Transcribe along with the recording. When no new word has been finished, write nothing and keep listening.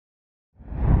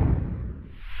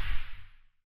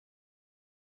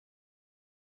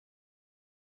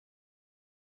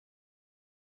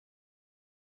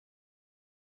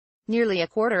Nearly a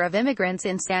quarter of immigrants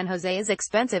in San Jose's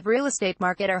expensive real estate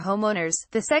market are homeowners,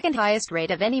 the second highest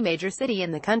rate of any major city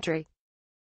in the country.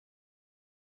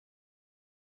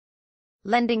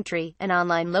 LendingTree, an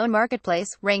online loan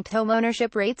marketplace, ranked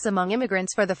homeownership rates among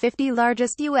immigrants for the 50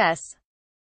 largest U.S.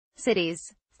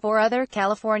 cities. 4 other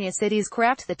California cities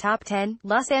cracked the top 10,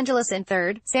 Los Angeles in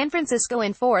 3rd, San Francisco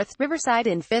in 4th, Riverside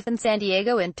in 5th and San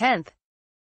Diego in 10th.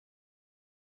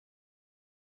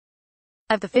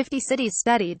 Of the 50 cities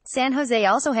studied, San Jose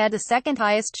also had the second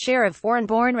highest share of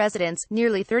foreign-born residents,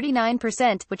 nearly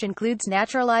 39%, which includes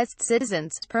naturalized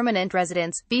citizens, permanent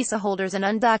residents, visa holders and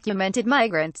undocumented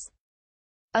migrants.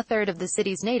 A third of the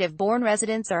city's native-born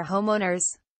residents are homeowners.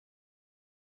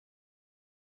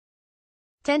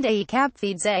 Tendai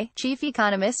Capfidze, chief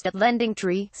economist at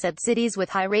LendingTree, said cities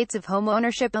with high rates of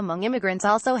homeownership among immigrants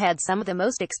also had some of the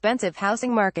most expensive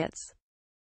housing markets.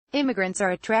 Immigrants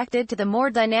are attracted to the more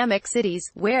dynamic cities,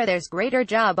 where there's greater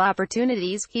job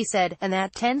opportunities, he said, and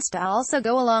that tends to also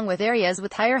go along with areas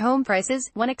with higher home prices.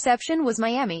 One exception was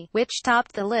Miami, which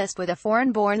topped the list with a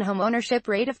foreign-born homeownership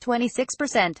rate of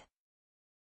 26%.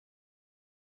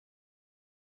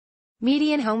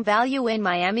 Median home value in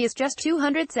Miami is just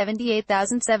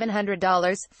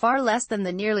 $278,700, far less than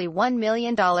the nearly $1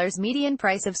 million median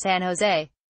price of San Jose.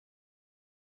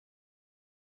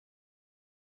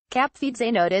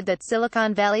 Capfidze noted that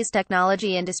Silicon Valley's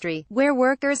technology industry, where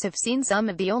workers have seen some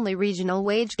of the only regional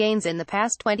wage gains in the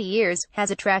past 20 years, has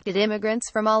attracted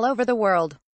immigrants from all over the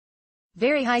world.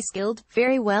 Very high-skilled,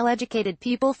 very well-educated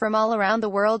people from all around the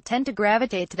world tend to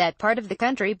gravitate to that part of the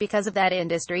country because of that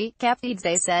industry,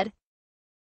 Capfidze said.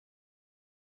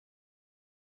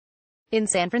 In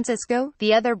San Francisco,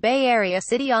 the other Bay Area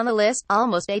city on the list,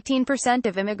 almost 18%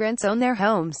 of immigrants own their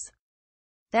homes.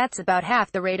 That's about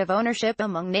half the rate of ownership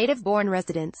among native-born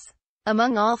residents.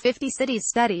 Among all 50 cities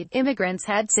studied, immigrants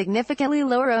had significantly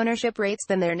lower ownership rates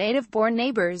than their native-born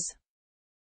neighbors.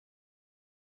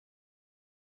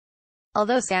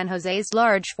 Although San Jose's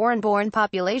large foreign-born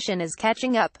population is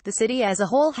catching up, the city as a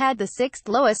whole had the 6th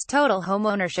lowest total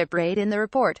homeownership rate in the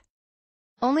report.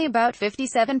 Only about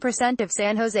 57% of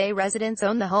San Jose residents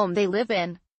own the home they live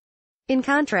in. In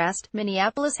contrast,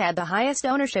 Minneapolis had the highest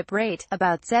ownership rate.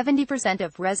 About 70%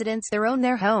 of residents there own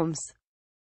their homes.